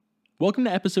Welcome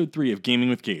to episode 3 of Gaming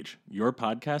with Gage, your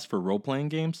podcast for role-playing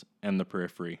games and the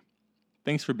periphery.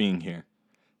 Thanks for being here.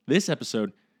 This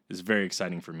episode is very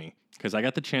exciting for me because I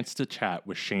got the chance to chat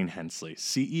with Shane Hensley,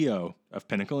 CEO of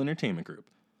Pinnacle Entertainment Group,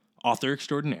 author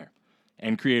extraordinaire,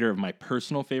 and creator of my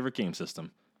personal favorite game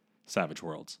system, Savage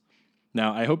Worlds.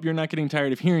 Now, I hope you're not getting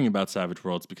tired of hearing about Savage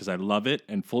Worlds because I love it,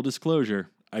 and full disclosure,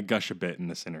 I gush a bit in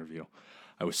this interview.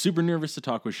 I was super nervous to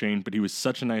talk with Shane, but he was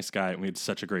such a nice guy and we had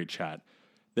such a great chat.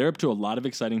 They're up to a lot of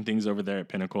exciting things over there at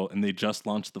Pinnacle, and they just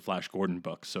launched the Flash Gordon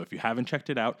book. So if you haven't checked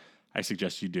it out, I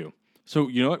suggest you do. So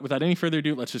you know what? Without any further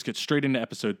ado, let's just get straight into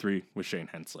episode 3 with Shane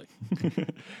Hensley.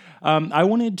 I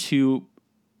wanted to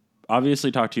obviously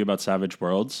talk to you about Savage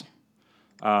Worlds.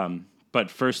 But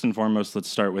first and foremost, let's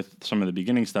start with some of the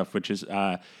beginning stuff, which is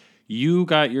you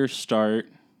got your start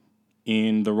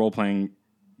in the role-playing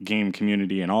game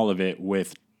community and all of it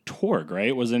with Torg,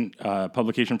 right? Wasn't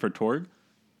publication for Torg?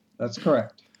 That's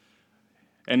correct.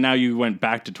 And now you went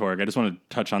back to Torg. I just want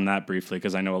to touch on that briefly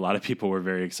because I know a lot of people were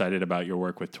very excited about your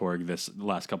work with Torg the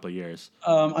last couple of years.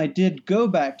 I did go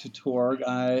back to Torg.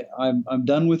 I'm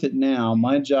done with it now.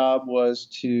 My job was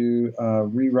to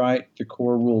rewrite the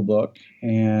core rule book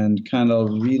and kind of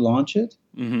relaunch it.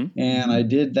 Mm-hmm. And I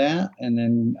did that, and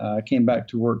then came back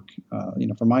to work,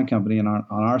 for my company and on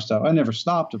our stuff. I never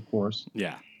stopped, of course.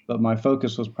 Yeah. But my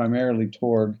focus was primarily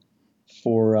Torg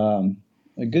for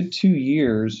a good 2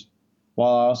 years,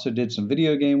 while I also did some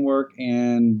video game work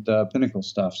and Pinnacle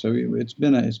stuff. So it's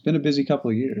been a busy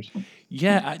couple of years.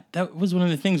 Yeah, that was one of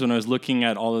the things when I was looking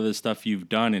at all of the stuff you've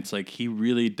done. It's like he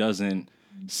really doesn't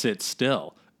sit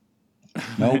still.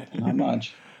 Nope, not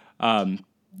much.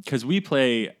 Because we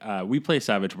play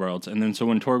Savage Worlds, and then so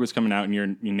when Torg was coming out and your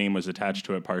name was attached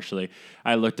to it partially,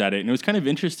 I looked at it and it was kind of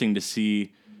interesting to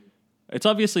see. It's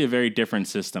obviously a very different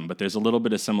system, but there's a little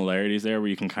bit of similarities there where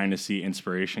you can kind of see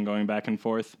inspiration going back and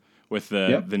forth with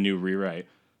the new rewrite.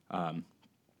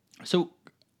 So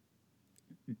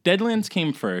Deadlands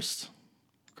came first,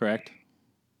 correct?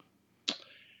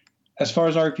 As far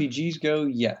as RPGs go,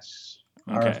 yes.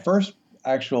 Okay. Our first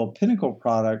actual Pinnacle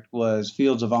product was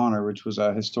Fields of Honor, which was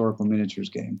a historical miniatures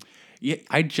game. Yeah,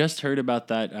 I just heard about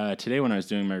that today when I was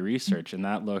doing my research, and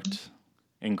that looked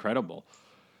incredible.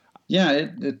 Yeah,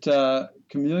 it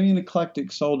Chameleon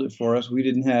Eclectic sold it for us. We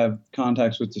didn't have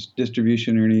contacts with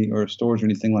distribution or stores or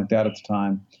anything like that at the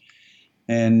time.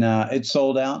 And it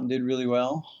sold out and did really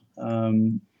well.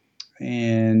 And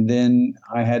then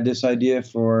I had this idea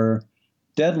for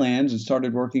Deadlands and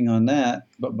started working on that.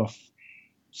 But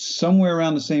somewhere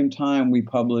around the same time, we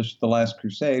published The Last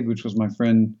Crusade, which was my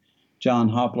friend John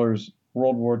Hopler's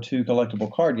World War II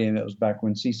collectible card game. That was back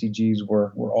when CCGs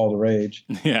were all the rage.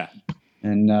 Yeah.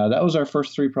 And that was our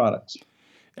first 3 products.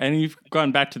 And you've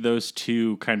gone back to those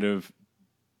two kind of,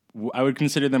 I would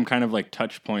consider them kind of like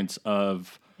touch points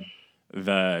of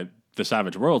the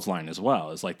Savage Worlds line as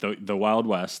well. It's like the Wild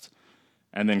West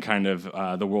and then kind of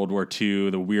the World War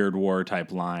II, the Weird War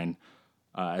type line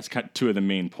as kind of 2 of the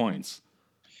main points.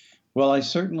 Well, I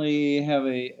certainly have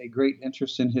a great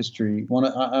interest in history.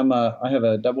 I have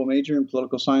a double major in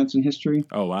political science and history.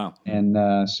 Oh, wow.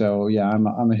 And so, yeah,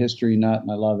 I'm a history nut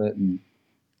and I love it. And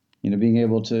being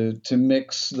able to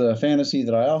mix the fantasy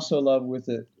that I also love with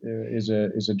it is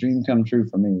a dream come true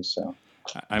for me. So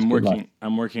I'm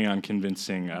working on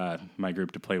convincing my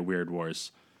group to play Weird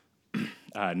Wars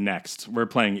next. We're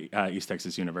playing East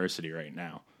Texas University right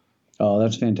now. Oh,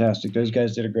 that's fantastic. Those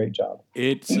guys did a great job.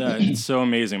 It's so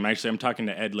amazing. I'm talking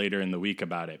to Ed later in the week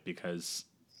about it because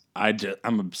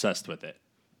I'm obsessed with it.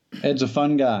 Ed's a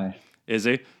fun guy. Is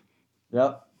he?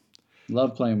 Yep.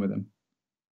 Love playing with him.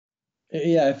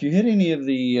 Yeah, if you hit any of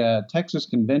the Texas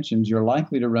conventions, you're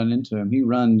likely to run into him. He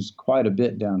runs quite a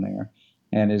bit down there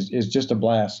and is just a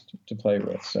blast to play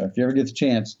with. So if you ever get the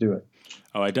chance, do it.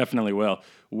 Oh, I definitely will.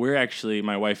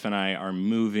 My wife and I are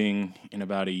moving in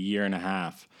about a year and a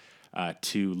half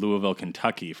to Louisville,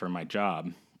 Kentucky for my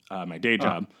job, my day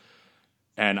job.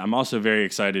 And I'm also very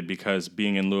excited because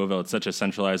being in Louisville, it's such a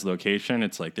centralized location.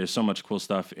 It's like there's so much cool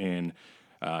stuff in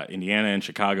Indiana and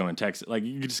Chicago and Texas. Like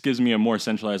it just gives me a more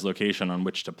centralized location on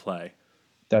which to play.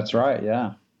 That's right.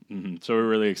 Yeah. Mm-hmm. So we're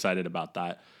really excited about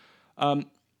that.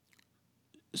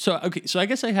 So I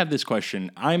guess I have this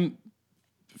question.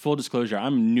 Full disclosure,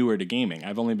 I'm newer to gaming.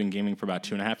 I've only been gaming for about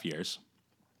 2.5 years.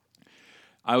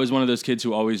 I was one of those kids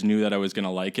who always knew that I was going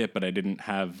to like it, but I didn't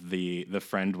have the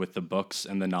friend with the books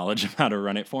and the knowledge of how to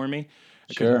run it for me.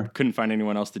 I couldn't find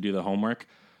anyone else to do the homework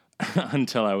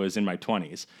until I was in my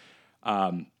 20s.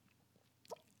 And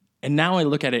now I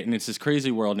look at it and it's this crazy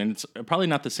world, and it's probably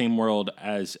not the same world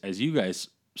as you guys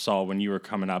saw when you were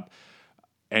coming up.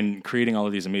 and creating all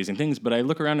of these amazing things. But I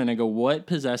look around and I go, what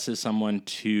possesses someone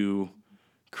to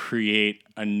create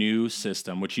a new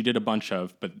system, which you did a bunch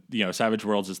of, but Savage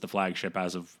Worlds is the flagship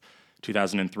as of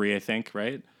 2003, I think,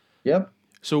 right? Yep.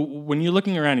 So when you're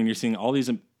looking around and you're seeing all these,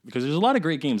 because there's a lot of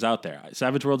great games out there.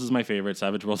 Savage Worlds is my favorite.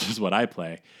 Savage Worlds is what I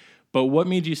play. But what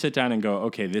made you sit down and go,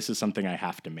 okay, this is something I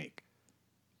have to make?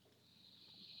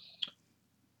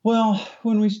 Well,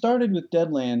 when we started with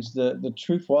Deadlands, the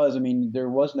truth was, I mean, there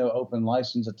was no open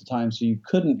license at the time, so you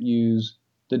couldn't use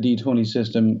the D20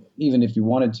 system even if you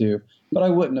wanted to. But I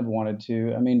wouldn't have wanted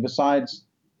to. I mean, besides,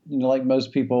 like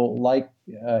most people,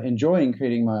 enjoying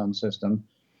creating my own system,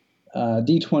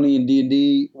 D20 and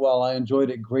D&D, while I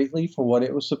enjoyed it greatly for what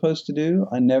it was supposed to do,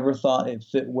 I never thought it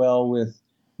fit well with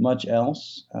much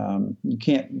else. You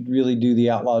can't really do the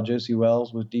Outlaw Josie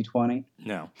Wells with D20.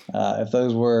 No.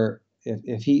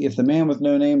 If the man with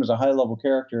no name is a high level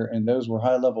character and those were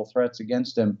high level threats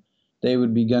against him, they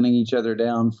would be gunning each other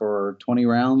down for 20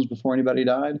 rounds before anybody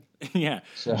died. Yeah.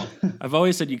 So I've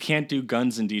always said you can't do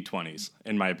guns in D20s,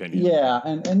 in my opinion. Yeah,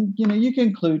 and you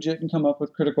can kludge it and come up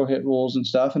with critical hit rules and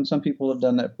stuff, and some people have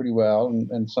done that pretty well,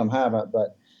 and some haven't.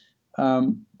 But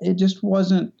it just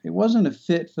wasn't a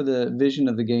fit for the vision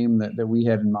of the game that we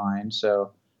had in mind.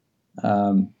 So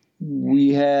we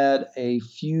had a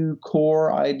few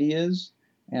core ideas,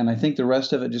 and I think the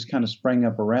rest of it just kind of sprang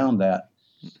up around that.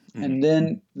 Mm-hmm. And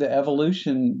then the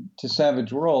evolution to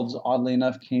Savage Worlds, oddly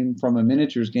enough, came from a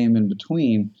miniatures game in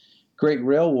between. Great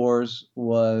Rail Wars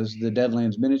was the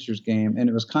Deadlands miniatures game, and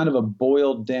it was kind of a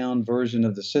boiled down version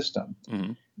of the system.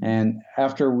 Mm-hmm. And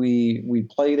after we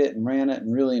played it and ran it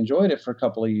and really enjoyed it for a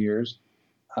couple of years,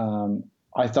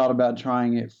 I thought about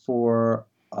trying it for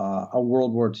a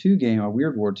World War II game, a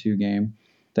Weird War II game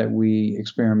that we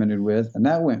experimented with, and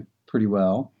that went pretty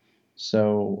well.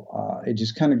 So it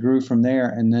just kind of grew from there.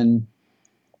 And then,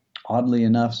 oddly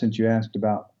enough, since you asked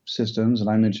about systems and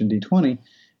I mentioned D20,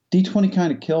 D20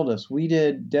 kind of killed us. We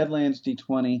did Deadlands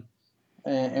D20,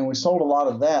 and we sold a lot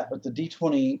of that, but the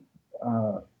D20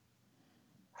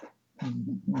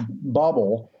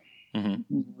 bubble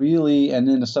really, and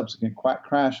then the subsequent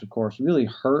crash, of course, really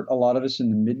hurt a lot of us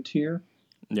in the mid-tier.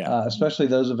 Yeah. Especially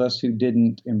those of us who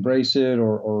didn't embrace it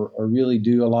or really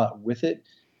do a lot with it,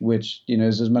 which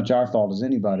is as much our fault as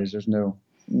anybody's. There's no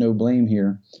blame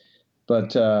here,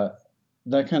 but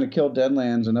that kind of killed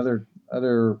Deadlands and other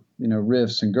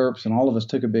riffs and GURPS, and all of us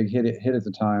took a big hit at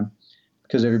the time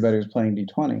because everybody was playing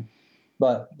D20.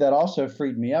 But that also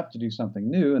freed me up to do something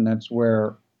new, and that's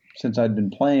where, since I'd been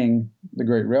playing the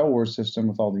Great Rail Wars system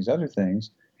with all these other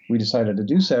things, we decided to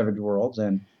do Savage Worlds,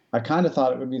 and I kind of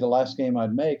thought it would be the last game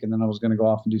I'd make, and then I was going to go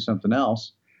off and do something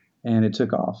else, and it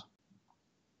took off.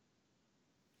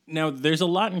 Now, there's a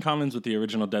lot in common with the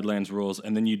original Deadlands rules,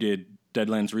 and then you did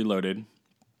Deadlands Reloaded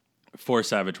for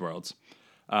Savage Worlds.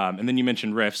 And then you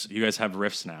mentioned riffs. You guys have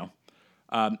riffs now.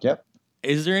 Yep.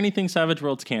 Is there anything Savage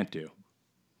Worlds can't do?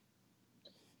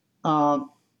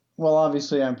 Well,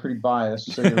 obviously, I'm pretty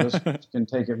biased, so your listeners can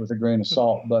take it with a grain of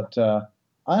salt, but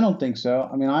I don't think so.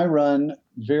 I mean, I run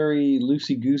very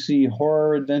loosey-goosey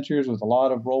horror adventures with a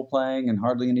lot of role-playing and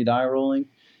hardly any die rolling.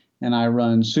 And I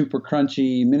run super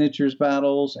crunchy miniatures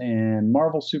battles and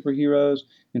Marvel superheroes.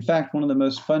 In fact, one of the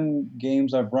most fun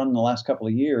games I've run in the last couple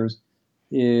of years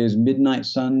is Midnight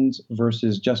Suns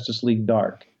versus Justice League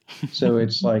Dark. So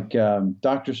it's like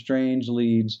Doctor Strange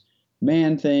leads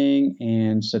Man-Thing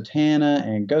and Satana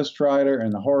and Ghost Rider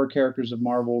and the horror characters of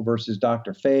Marvel versus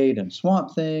Dr. Fate and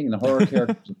Swamp Thing and the horror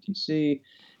characters of DC.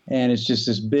 And it's just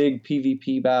this big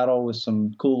PvP battle with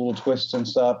some cool little twists and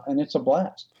stuff, and it's a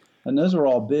blast. And those are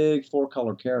all big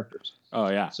four-color characters. Oh,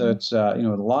 yeah. So it's, with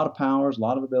a lot of powers, a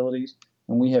lot of abilities.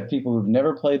 And we have people who've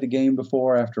never played the game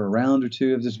before after a round or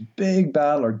two of this big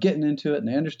battle are getting into it, and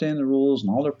they understand the rules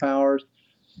and all their powers.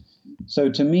 So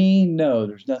to me, no,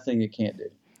 there's nothing it can't do.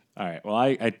 All right. Well,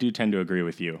 I do tend to agree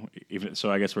with you.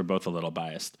 So I guess we're both a little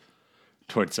biased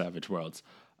towards Savage Worlds.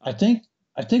 I think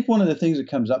one of the things that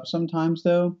comes up sometimes,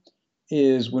 though,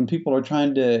 is when people are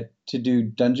trying to do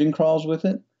dungeon crawls with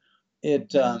it.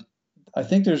 I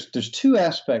think there's two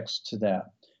aspects to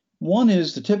that. One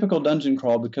is the typical dungeon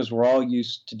crawl, because we're all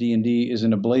used to D&D, is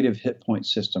an ablative hit point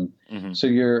system. Mm-hmm. So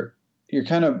you're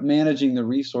kind of managing the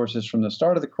resources from the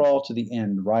start of the crawl to the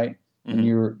end, right? Mm-hmm. And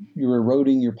you're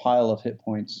eroding your pile of hit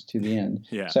points to the end.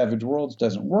 Yeah. Savage Worlds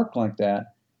doesn't work like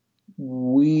that.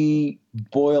 We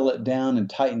boil it down and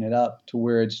tighten it up to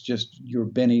where it's just your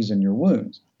bennies and your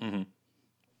wounds. Mm-hmm.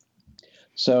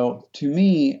 So to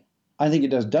me, I think it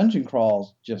does dungeon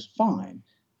crawls just fine.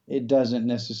 It doesn't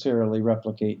necessarily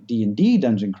replicate D&D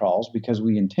dungeon crawls because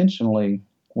we intentionally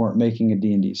weren't making a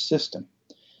D&D system.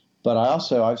 But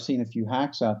I've seen a few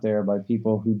hacks out there by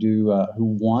people who do who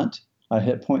want a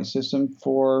hit point system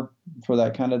for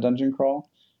that kind of dungeon crawl,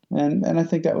 and I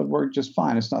think that would work just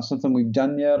fine. It's not something we've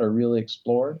done yet or really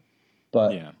explored,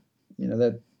 but Yeah.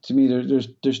 that to me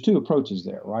there's two approaches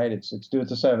there, right? It's do it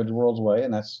the Savage Worlds way,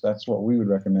 and that's what we would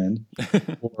recommend,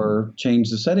 or change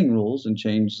the setting rules and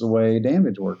change the way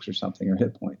damage works or something, or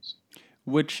hit points.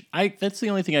 Which that's the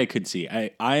only thing I could see.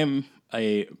 I am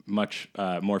a much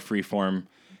more freeform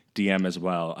DM as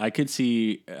well. I could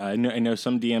see. I know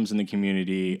some DMs in the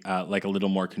community like a little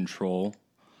more control.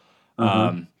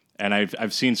 Uh-huh. And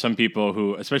I've seen some people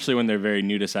who, especially when they're very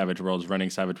new to Savage Worlds, running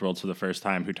Savage Worlds for the first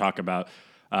time, who talk about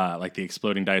like the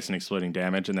exploding dice and exploding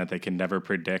damage, and that they can never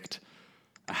predict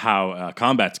how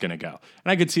combat's going to go.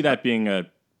 And I could see that being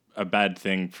a bad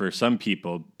thing for some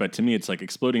people, but to me, it's like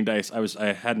exploding dice.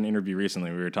 I had an interview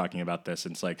recently. We were talking about this,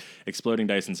 and it's like exploding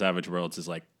dice in Savage Worlds is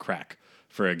like crack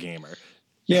for a gamer.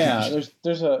 Yeah,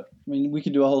 I mean, we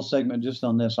could do a whole segment just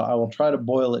on this. I will try to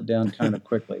boil it down kind of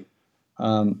quickly.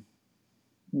 Um,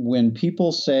 when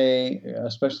people say,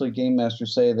 especially game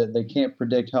masters say that they can't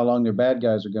predict how long their bad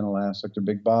guys are going to last, like their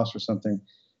big boss or something,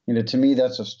 to me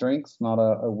that's a strength, not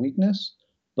a weakness.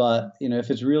 But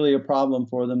if it's really a problem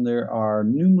for them, there are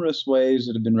numerous ways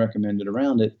that have been recommended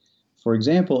around it. For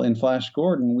example, in Flash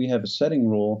Gordon, we have a setting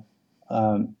rule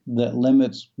that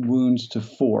limits wounds to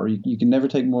 4. You can never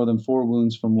take more than 4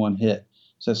 wounds from one hit.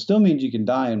 So it still means you can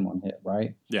die in one hit,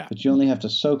 right? Yeah. But you only have to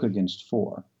soak against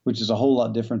 4, which is a whole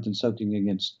lot different than soaking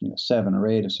against 7 or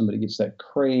 8 if somebody gets that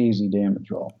crazy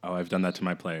damage roll. Oh, I've done that to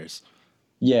my players.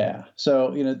 Yeah.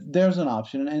 So there's an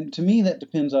option, and to me that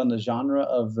depends on the genre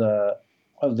of the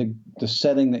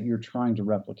setting that you're trying to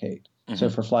replicate. Mm-hmm. So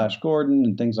for Flash Gordon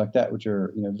and things like that, which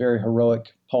are very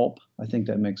heroic pulp, I think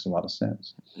that makes a lot of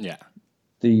sense. Yeah.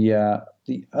 The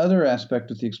other aspect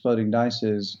with the exploding dice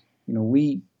is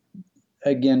we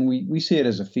see it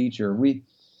as a feature.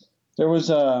 There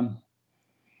was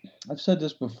I've said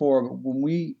this before, but when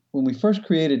we first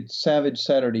created Savage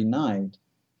Saturday Night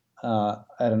at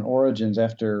an Origins,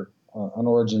 after an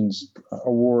Origins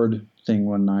award thing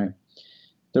one night,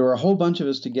 there were a whole bunch of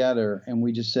us together, and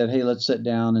we just said, hey, let's sit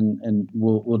down and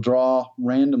we'll draw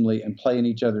randomly and play in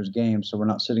each other's games, so we're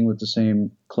not sitting with the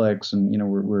same clicks, and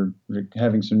we're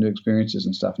having some new experiences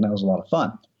and stuff, and that was a lot of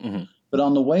fun. Mm-hmm. But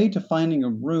on the way to finding a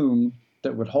room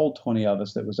that would hold 20 of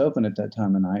us that was open at that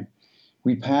time of night,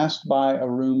 we passed by a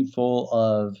room full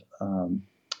of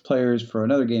players for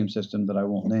another game system that I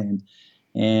won't name.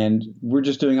 And we're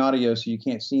just doing audio, so you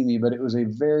can't see me, but it was a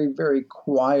very, very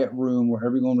quiet room where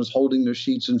everyone was holding their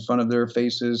sheets in front of their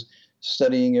faces,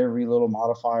 studying every little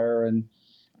modifier and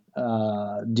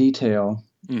detail.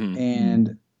 Mm-hmm.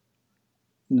 And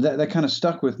that kind of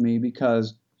stuck with me,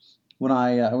 because when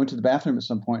I went to the bathroom at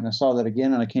some point and I saw that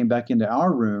again, and I came back into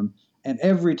our room, and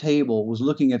every table was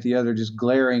looking at the other, just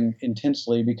glaring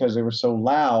intensely because they were so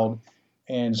loud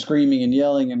and screaming and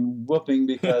yelling and whooping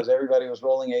because everybody was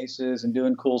rolling aces and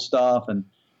doing cool stuff. And,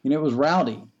 it was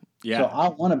rowdy. Yeah. So I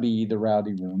want to be the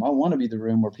rowdy room. I want to be the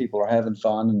room where people are having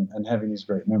fun and having these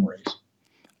great memories.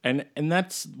 And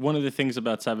that's one of the things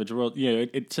about Savage World.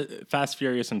 It's fast,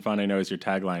 furious, and fun, I know, is your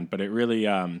tagline, but it really,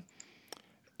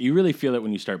 you really feel it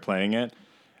when you start playing it.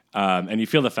 And you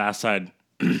feel the fast side,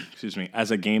 excuse me,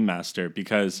 as a game master,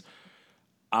 because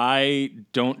I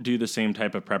don't do the same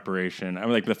type of preparation.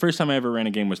 I'm like, the first time I ever ran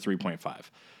a game was 3.5.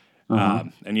 Uh-huh.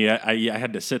 And I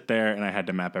had to sit there and I had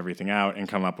to map everything out and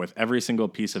come up with every single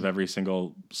piece of every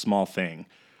single small thing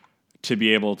to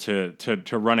be able to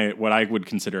run it what I would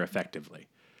consider effectively.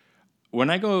 When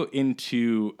I go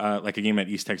into like a game at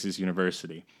East Texas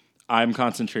University, I'm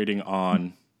concentrating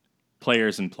on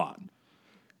players and plot.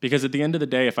 Because at the end of the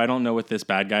day, if I don't know what this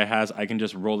bad guy has, I can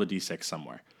just roll a d6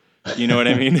 somewhere. You know what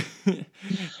I mean?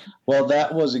 Well,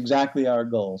 that was exactly our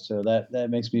goal. So that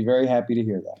makes me very happy to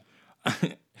hear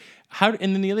that.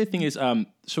 And then the other thing is,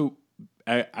 so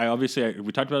I obviously,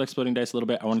 we talked about exploding dice a little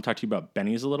bit. I want to talk to you about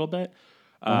bennies a little bit.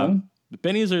 The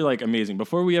bennies are like amazing.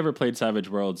 Before we ever played Savage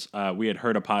Worlds, we had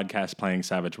heard a podcast playing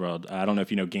Savage World. I don't know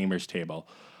if you know Gamers Table.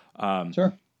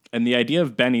 Sure. And the idea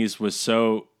of bennies was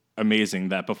so amazing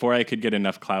that before I could get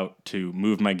enough clout to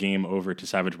move my game over to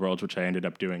Savage Worlds, which I ended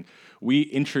up doing, we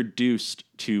introduced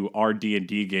to our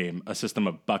D&D game a system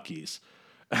of buckies,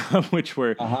 which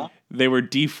were, they were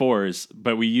D4s,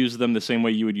 but we used them the same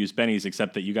way you would use bennies,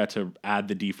 except that you got to add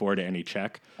the D4 to any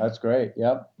check. That's great,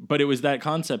 yep. But it was that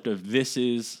concept of this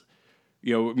is,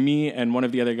 me and one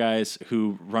of the other guys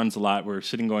who runs a lot, we're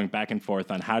sitting going back and forth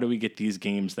on how do we get these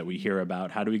games that we hear about?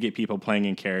 How do we get people playing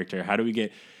in character? How do we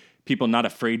get people not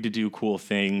afraid to do cool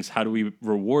things? How do we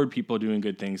reward people doing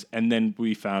good things? And then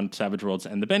we found Savage Worlds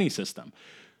and the Benny system.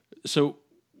 So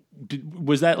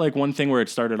was that like one thing where it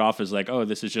started off as like, oh,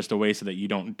 this is just a way so that you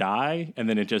don't die, and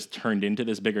then it just turned into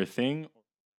this bigger thing?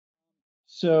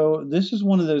 So this is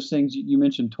one of those things you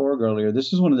mentioned Torg earlier.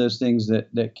 This is one of those things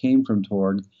that came from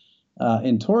Torg.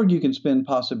 In Torg, you can spend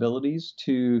possibilities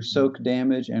to soak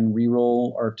damage and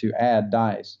reroll or to add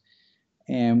dice.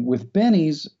 And with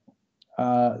bennies,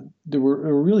 there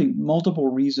were really multiple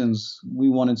reasons we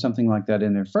wanted something like that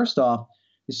in there. First off,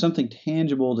 is something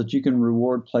tangible that you can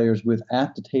reward players with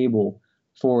at the table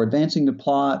for advancing the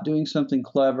plot, doing something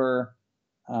clever,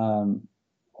 um,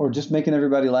 or just making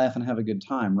everybody laugh and have a good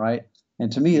time, right?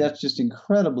 And to me, that's just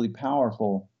incredibly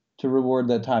powerful to reward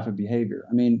that type of behavior.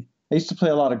 I mean, I used to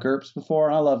play a lot of GURPS before,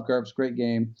 and I love GURPS, great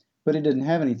game, but it didn't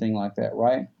have anything like that,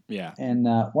 right? Yeah. And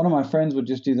one of my friends would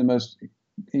just do the most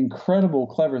incredible,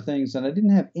 clever things, and I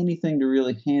didn't have anything to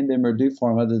really hand him or do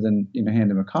for him other than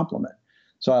hand him a compliment.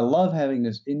 So I love having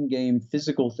this in-game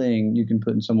physical thing you can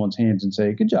put in someone's hands and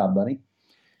say, "Good job, buddy."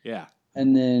 Yeah.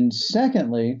 And then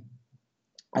secondly,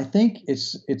 I think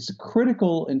it's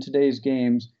critical in today's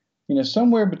games,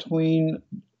 somewhere between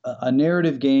a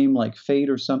narrative game like Fate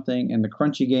or something and the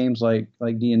crunchy games like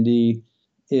D&D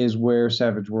is where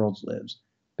Savage Worlds lives,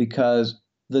 because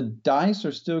the dice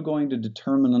are still going to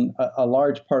determine a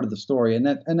large part of the story, and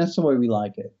that's the way we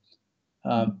like it.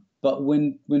 But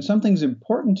when something's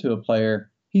important to a player,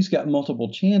 he's got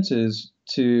multiple chances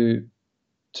to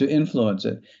influence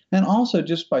it. And also,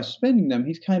 just by spending them,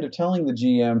 he's kind of telling the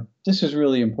GM, this is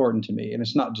really important to me. And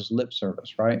it's not just lip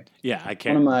service, right? Yeah, I One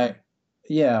can't.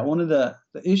 of one of the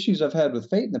issues I've had with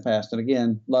Fate in the past, and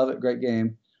again, love it, great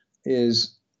game,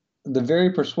 is the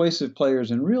very persuasive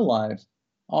players in real life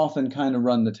often kind of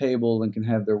run the table and can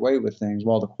have their way with things,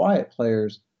 while the quiet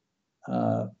players,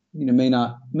 may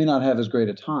not have as great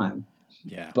a time.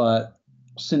 Yeah. But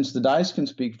since the dice can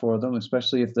speak for them,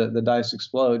 especially if the dice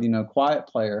explode, quiet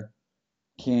player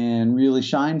can really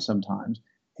shine sometimes.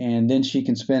 And then she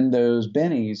can spend those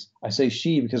bennies. I say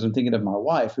she because I'm thinking of my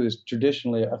wife, who is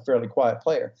traditionally a fairly quiet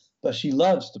player, but she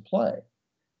loves to play.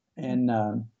 And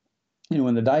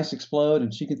when the dice explode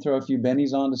and she can throw a few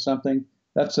bennies onto something,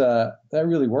 that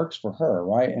really works for her,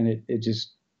 right? And it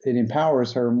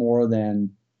empowers her more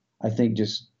than I think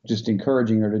just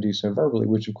encouraging her to do so verbally,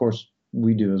 which of course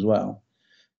we do as well.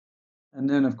 And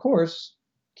then, of course,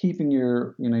 keeping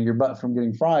your butt from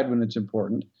getting fried when it's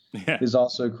important Yeah. is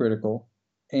also critical.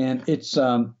 And it's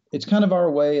kind of our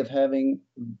way of having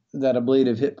that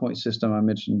ablative hit point system I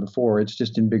mentioned before. It's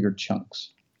just in bigger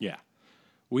chunks. Yeah.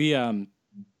 We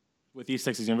with East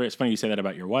Texas University, it's funny you say that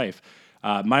about your wife.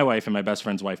 My wife and my best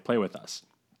friend's wife play with us,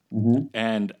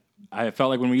 and I felt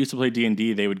like when we used to play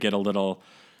D&D, they would get a little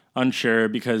unsure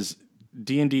because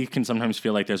D&D can sometimes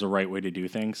feel like there's a right way to do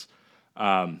things.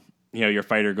 Your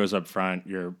fighter goes up front,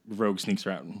 your rogue sneaks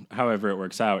around, however it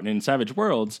works out. And in Savage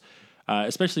Worlds,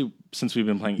 especially since we've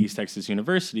been playing East Texas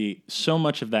University, so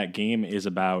much of that game is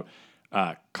about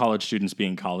college students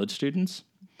being college students.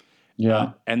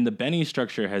 Yeah. And the Benny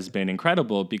structure has been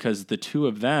incredible because the two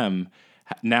of them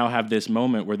now have this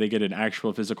moment where they get an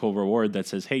actual physical reward that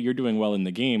says, hey, you're doing well in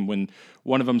the game, when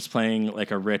one of them's playing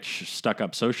like a rich,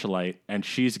 stuck-up socialite, and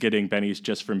she's getting bennies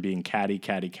just from being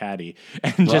catty,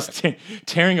 and just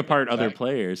tearing apart other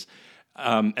players.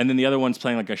 And then the other one's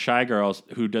playing like a shy girl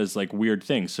who does like weird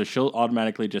things. So she'll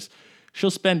automatically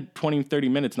she'll spend 20, 30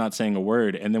 minutes not saying a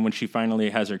word, and then when she finally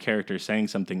has her character saying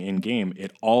something in-game,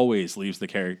 it always leaves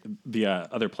the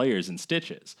other players in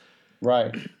stitches.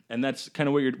 Right. And that's kind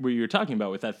of what you're talking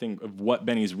about with that thing of what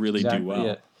bennies really do well.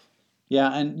 It.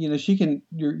 Yeah, and she can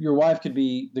your wife could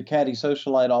be the catty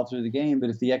socialite all through the game, but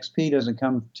if the XP doesn't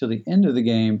come to the end of the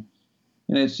game,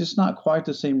 it's just not quite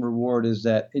the same reward as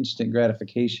that instant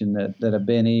gratification that a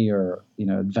Benny or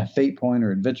Fate Point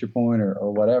or Adventure Point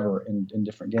or whatever in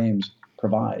different games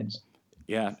provides.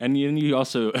 Yeah, and you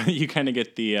also you kind of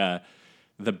get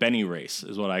the Benny race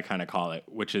is what I kind of call it,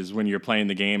 which is when you're playing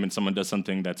the game and someone does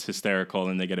something that's hysterical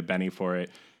and they get a Benny for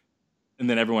it. And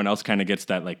then everyone else kind of gets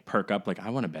that like perk up, like I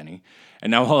want a Benny.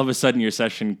 And now all of a sudden your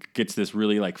session gets this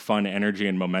really like fun energy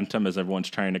and momentum as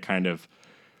everyone's trying to kind of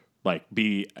like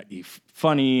be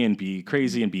funny and be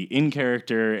crazy and be in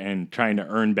character and trying to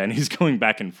earn bennies going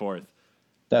back and forth.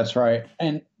 That's right.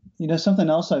 And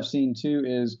something else I've seen too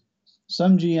is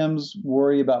some GMs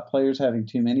worry about players having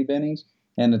too many bennies.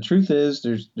 And the truth is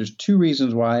there's two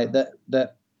reasons why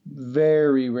that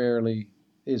very rarely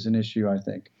is an issue, I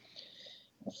think.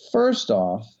 First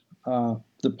off,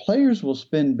 the players will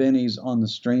spend bennies on the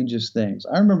strangest things.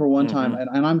 I remember one time,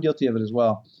 and I'm guilty of it as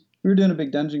well. We were doing a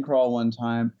big dungeon crawl one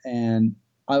time, and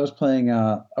I was playing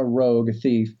a rogue, a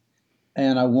thief,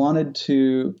 and I wanted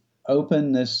to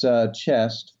open this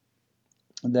chest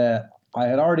that I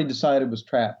had already decided was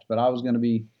trapped, but I was going to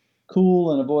be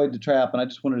cool and avoid the trap, and I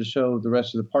just wanted to show the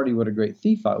rest of the party what a great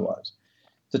thief I was.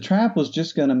 The trap was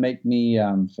just going to make me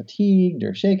fatigued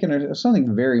or shaken or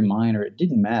something very minor. It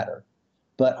didn't matter.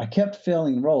 But I kept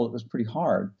failing to roll. It was pretty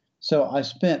hard. So I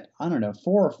spent, I don't know,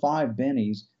 4 or 5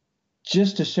 bennies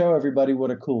just to show everybody what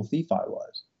a cool thief I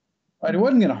was. Right? It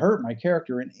wasn't going to hurt my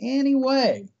character in any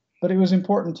way, but it was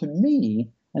important to me.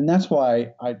 And that's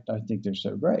why I think they're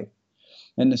so great.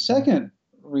 And the second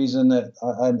reason that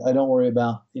I don't worry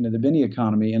about, the Benny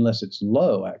economy, unless it's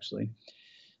low, actually,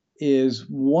 is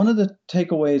one of the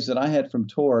takeaways that I had from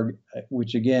Torg,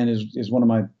 which again is one of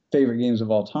my favorite games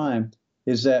of all time,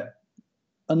 is that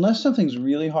unless something's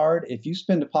really hard, if you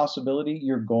spend a possibility,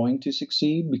 you're going to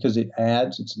succeed because it's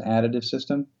an additive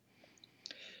system.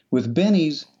 With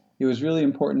bennies, it was really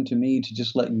important to me to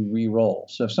just let you re-roll.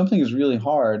 So if something is really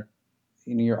hard,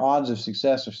 your odds of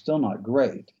success are still not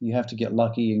great. You have to get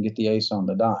lucky and get the ace on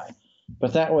the die.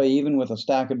 But that way, even with a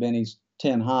stack of bennies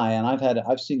 10 high, and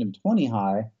I've seen them 20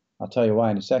 high, I'll tell you why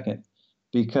in a second,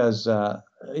 because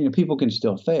people can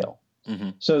still fail. Mm-hmm.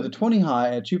 So the 20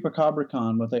 high at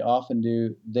ChupacabraCon, what they often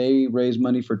do, they raise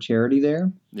money for charity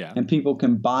there. Yeah. And people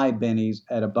can buy bennies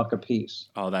at $1 a piece.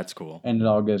 Oh, that's cool. And it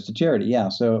all goes to charity. Yeah.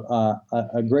 So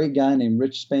a great guy named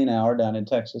Rich Spainhour down in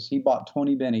Texas, he bought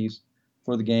 20 bennies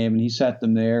for the game, and he set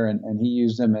them there, and he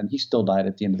used them, and he still died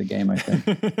at the end of the game, I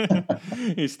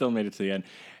think. He still made it to the end.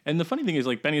 And the funny thing is,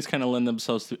 like, bennies kind of lend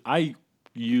themselves to... I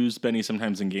use bennies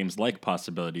sometimes in games like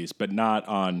Possibilities, but not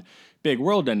on big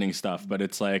world-ending stuff. But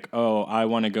it's like, oh, I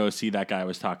want to go see that guy I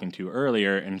was talking to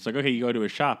earlier, and it's like, okay, you go to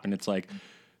his shop, and it's like,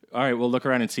 all right, well, look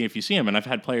around and see if you see him. And I've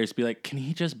had players be like, can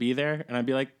he just be there? And I'd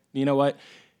be like, you know what?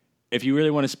 If you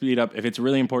really want to speed up, if it's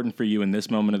really important for you in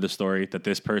this moment of the story that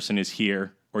this person is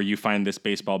here, or you find this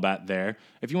baseball bat there,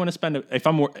 if you want to spend,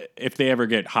 if they ever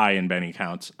get high in Benny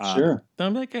counts, Sure. then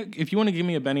I'm like, if you want to give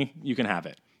me a Benny, you can have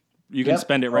it. You can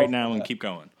spend it right now and keep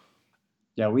going.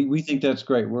 Yeah, we think that's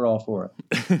great. We're all for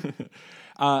it.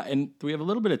 And we have a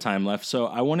little bit of time left, so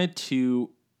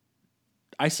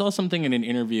I saw something in an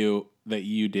interview that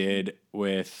you did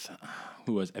with, I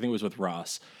think it was with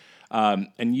Ross.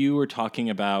 And you were talking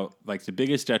about, like, the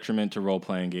biggest detriment to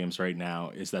role-playing games right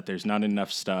now is that there's not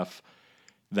enough stuff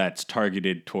that's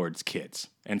targeted towards kids.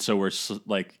 And so we're,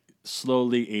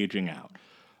 slowly aging out.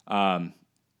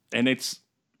 And it's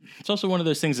also one of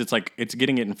those things, it's like, it's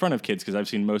getting it in front of kids, because I've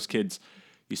seen most kids,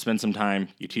 you spend some time,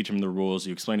 you teach them the rules,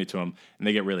 you explain it to them, and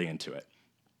they get really into it.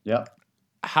 Yeah.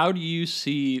 How do you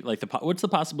see, like, what's the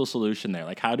possible solution there?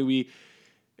 Like, how do we,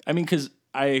 because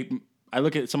I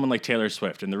look at someone like Taylor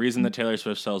Swift, and the reason that Taylor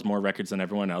Swift sells more records than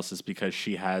everyone else is because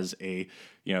she has a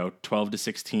 12 to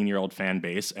 16-year-old fan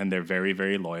base, and they're very,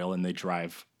 very loyal, and they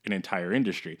drive an entire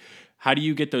industry. How do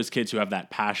you get those kids who have that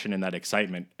passion and that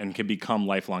excitement and can become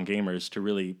lifelong gamers to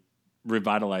really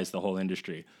revitalize the whole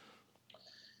industry?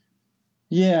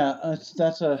 Yeah,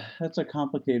 that's a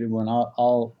complicated one.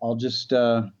 I'll just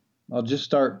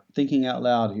start thinking out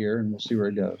loud here, and we'll see where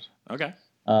it goes. Okay.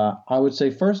 I would say,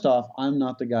 first off, I'm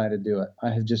not the guy to do it.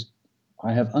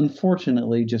 I have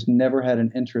unfortunately just never had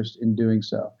an interest in doing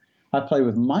so. I play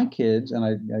with my kids, and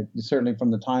I certainly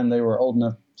from the time they were old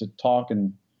enough to talk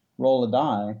and roll a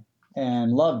die,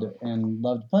 and loved it and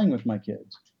loved playing with my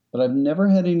kids. But I've never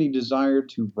had any desire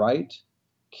to write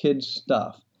kids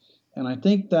stuff, and I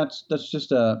think that's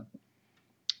just a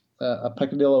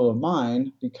peccadillo of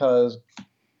mine, because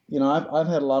I've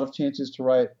had a lot of chances to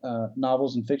write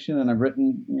novels and fiction, and I've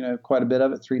written, quite a bit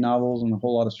of it, 3 novels and a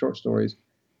whole lot of short stories.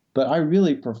 But I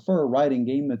really prefer writing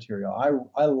game material.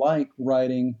 I like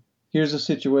writing, here's a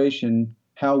situation,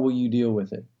 how will you deal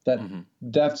with it?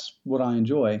 That's what I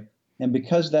enjoy. And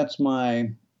because that's my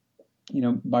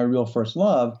real first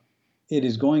love, it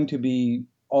is going to be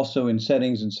also in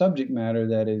settings and subject matter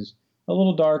that is a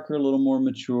little darker, a little more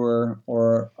mature,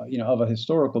 or, of a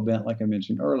historical bent, like I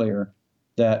mentioned earlier,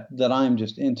 that I'm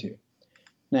just into.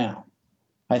 Now,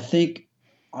 I think,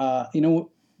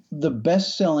 the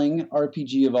best-selling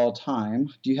RPG of all time,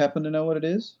 do you happen to know what it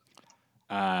is?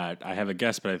 I have a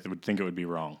guess, but I would think it would be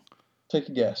wrong. Take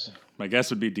a guess. My guess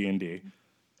would be D&D.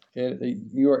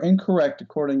 You are incorrect,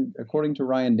 according to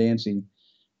Ryan Dancy.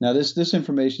 Now, this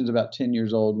information is about 10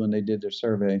 years old when they did their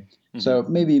survey. Mm-hmm. So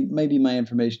maybe my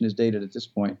information is dated at this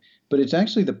point. But it's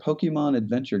actually the Pokemon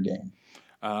adventure game.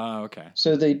 Okay.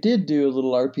 So they did do a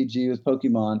little RPG with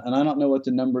Pokemon, and I don't know what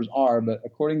the numbers are, but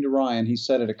according to Ryan, he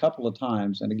said it a couple of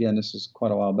times, and again, this is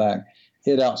quite a while back,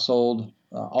 it outsold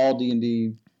all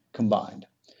D&D combined.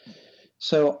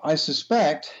 So I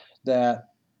suspect that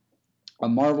a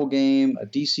Marvel game, a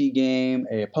DC game,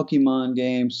 a Pokemon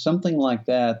game, something like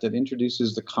that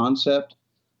introduces the concept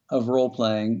of role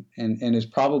playing, and is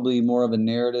probably more of a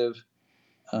narrative,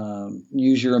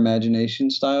 use your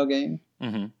imagination style game,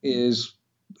 Mm-hmm.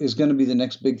 is going to be the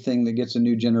next big thing that gets a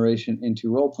new generation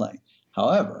into role playing.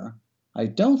 However, I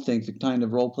don't think the kind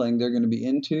of role playing they're going to be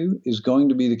into is going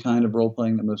to be the kind of role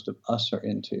playing that most of us are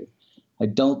into. I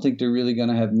don't think they're really going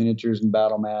to have miniatures and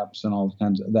battle maps and all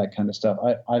kinds of that kind of stuff.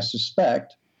 I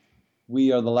suspect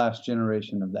we are the last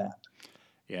generation of that.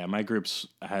 Yeah, my group's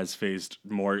has phased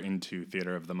more into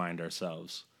theater of the mind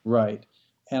ourselves. Right.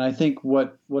 And I think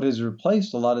what has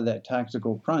replaced a lot of that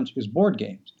tactical crunch is board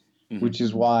games, Mm-hmm. which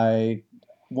is why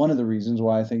one of the reasons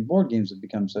why I think board games have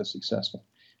become so successful.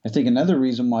 I think another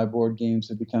reason why board games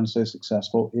have become so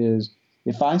successful is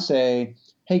if I say,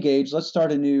 hey, Gage, let's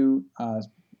start a new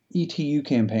ETU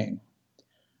campaign.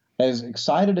 As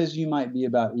excited as you might be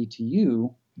about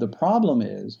ETU, the problem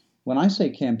is when I say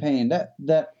campaign,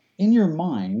 that in your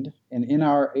mind and in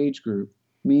our age group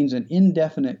means an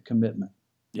indefinite commitment,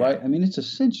 Yeah. right? I mean, it's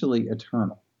essentially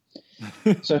eternal.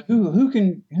 So who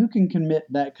can commit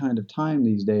that kind of time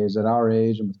these days at our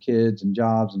age and with kids and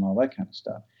jobs and all that kind of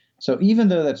stuff? So even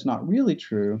though that's not really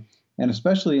true, and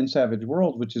especially in Savage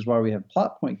Worlds, which is why we have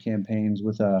plot point campaigns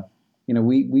with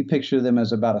we picture them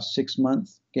as about a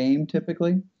 6-month game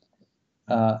typically.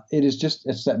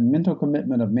 It's that mental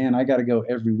commitment of, man, I got to go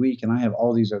every week and I have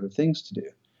all these other things to do,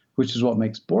 which is what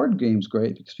makes board games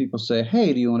great because people say,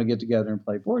 hey, do you want to get together and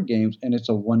play board games? And it's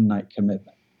a one-night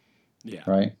commitment. Yeah.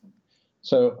 Right.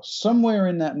 So somewhere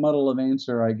in that muddle of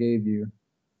answer I gave you,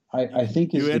 I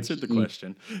think is you answered the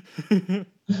question. I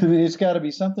mean, it's got to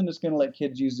be something that's going to let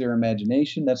kids use their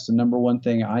imagination. That's the number one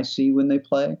thing I see when they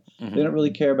play. Mm-hmm. They don't really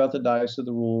care about the dice or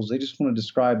the rules. They just want to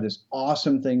describe this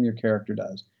awesome thing their character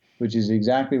does, which is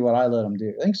exactly what I let them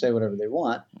do. They can say whatever they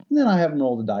want, and then I have them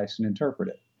roll the dice and interpret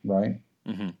it, right?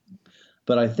 Mm-hmm.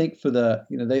 But I think for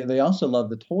they also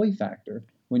love the toy factor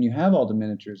when you have all the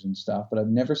miniatures and stuff, but I've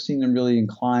never seen them really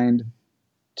inclined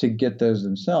to get those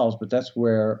themselves. But that's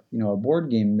where, a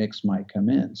board game mix might come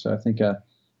in. So I think a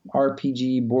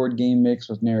RPG board game mix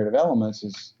with narrative elements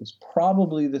is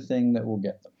probably the thing that will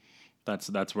get them.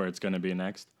 That's where it's going to be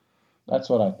next. That's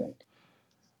what I think.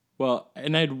 Well,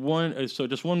 and I had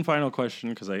just one final question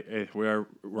because we're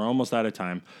almost out of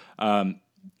time.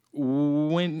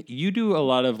 When you do a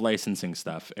lot of licensing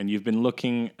stuff and you've been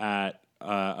looking at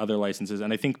other licenses,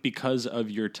 and I think because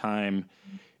of your time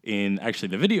in actually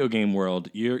the video game world,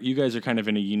 you guys are kind of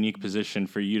in a unique position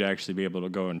for you to actually be able to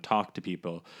go and talk to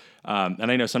people.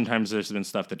 And I know sometimes there's been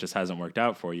stuff that just hasn't worked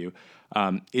out for you.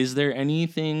 Is there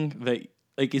anything that,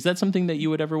 is that something that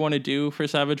you would ever want to do for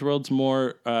Savage Worlds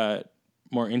more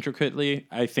intricately?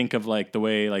 I think of the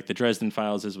way the Dresden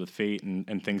Files is with Fate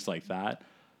and things like that.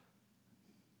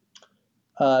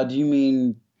 Do you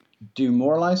mean do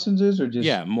more licenses or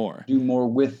just more? Do more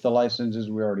with the licenses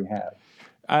we already have?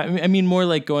 I mean more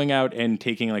like going out and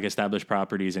taking established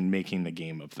properties and making the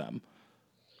game of them.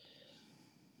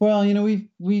 Well,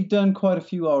 we've done quite a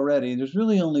few already. There's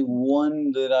really only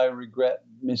one that I regret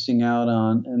missing out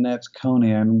on, and that's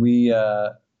Conan. We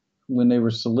when they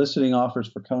were soliciting offers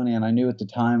for Conan, I knew at the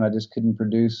time I just couldn't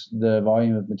produce the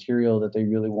volume of material that they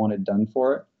really wanted done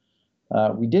for it.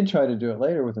 We did try to do it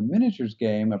later with a miniatures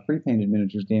game, a pre-painted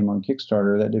miniatures game on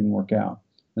Kickstarter. That didn't work out.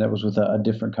 And that was with a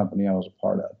different company I was a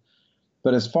part of.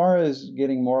 But as far as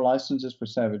getting more licenses for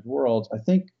Savage Worlds, I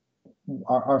think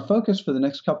our focus for the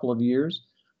next couple of years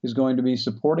is going to be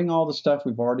supporting all the stuff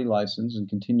we've already licensed and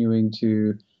continuing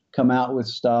to come out with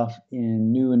stuff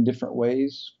in new and different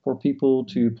ways for people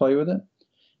to play with it.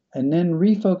 And then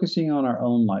refocusing on our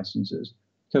own licenses.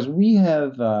 Because we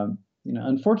have,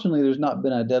 unfortunately, there's not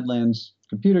been a Deadlands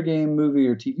computer game, movie,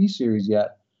 or TV series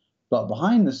yet. But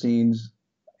behind the scenes,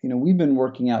 we've been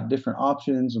working out different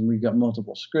options and we've got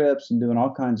multiple scripts and doing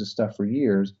all kinds of stuff for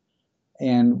years.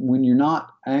 And when you're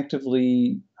not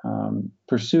actively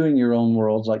pursuing your own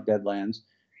worlds like Deadlands,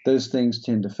 those things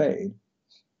tend to fade.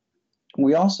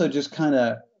 We also just kind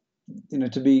of,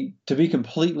 to be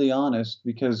completely honest,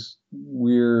 because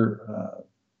we're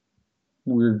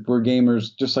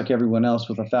gamers just like everyone else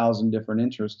with 1,000 different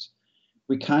interests.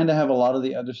 We kind of have a lot of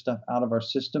the other stuff out of our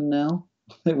system now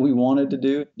that we wanted to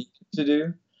do, needed to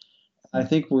do. I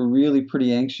think we're really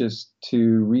pretty anxious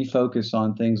to refocus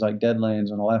on things like Deadlands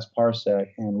and The Last Parsec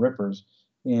and Rippers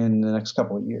in the next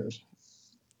couple of years.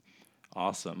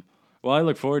 Awesome. Well, I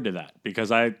look forward to that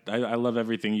because I love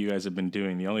everything you guys have been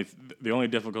doing. The only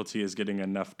difficulty is getting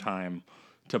enough time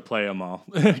to play them all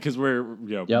because we're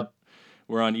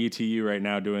on ETU right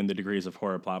now doing the Degrees of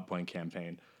Horror plot point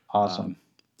campaign. Awesome.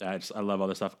 I love all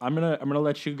this stuff. I'm gonna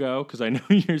let you go because I know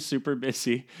you're super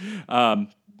busy.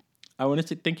 I want to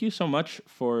say thank you so much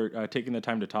for taking the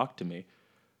time to talk to me.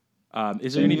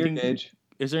 Is there Same here, anything? Gage.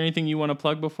 Is there anything you want to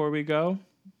plug before we go?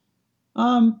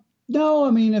 No,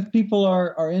 I mean, if people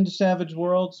are into Savage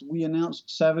Worlds, we announced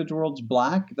Savage Worlds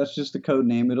Black. That's just the code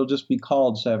name. It'll just be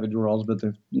called Savage Worlds, but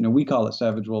we call it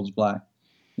Savage Worlds Black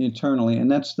internally,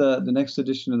 and that's the next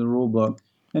edition of the rule book.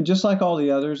 And just like all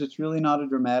the others, it's really not a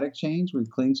dramatic change. We've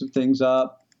cleaned some things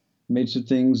up, made some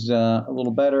things a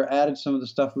little better, added some of the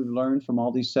stuff we've learned from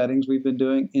all these settings we've been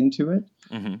doing into it,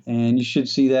 and you should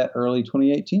see that early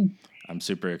 2018. I'm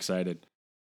super excited.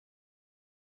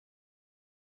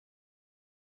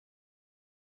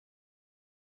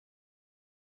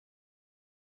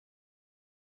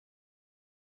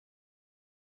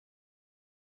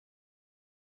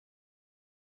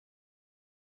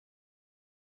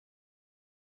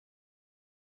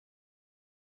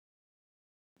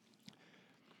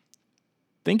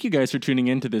 Thank you guys for tuning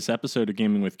in to this episode of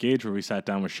Gaming with Gage, where we sat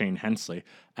down with Shane Hensley.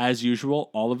 As usual,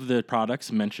 all of the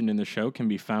products mentioned in the show can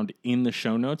be found in the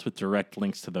show notes with direct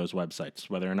links to those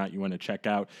websites. Whether or not you want to check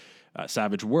out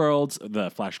Savage Worlds, the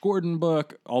Flash Gordon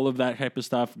book, all of that type of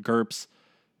stuff, GURPS,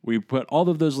 we put all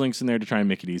of those links in there to try and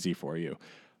make it easy for you.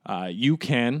 You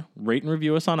can rate and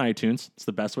review us on iTunes. It's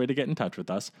the best way to get in touch with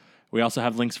us. We also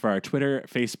have links for our Twitter,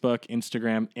 Facebook,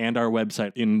 Instagram, and our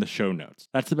website in the show notes.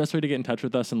 That's the best way to get in touch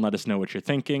with us and let us know what you're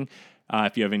thinking.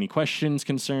 If you have any questions,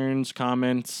 concerns,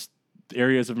 comments,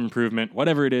 areas of improvement,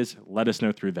 whatever it is, let us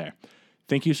know through there.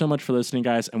 Thank you so much for listening,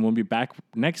 guys, and we'll be back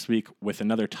next week with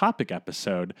another topic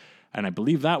episode. And I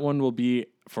believe that one will be,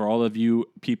 for all of you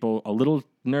people a little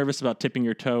nervous about tipping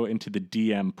your toe into the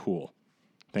DM pool.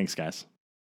 Thanks, guys.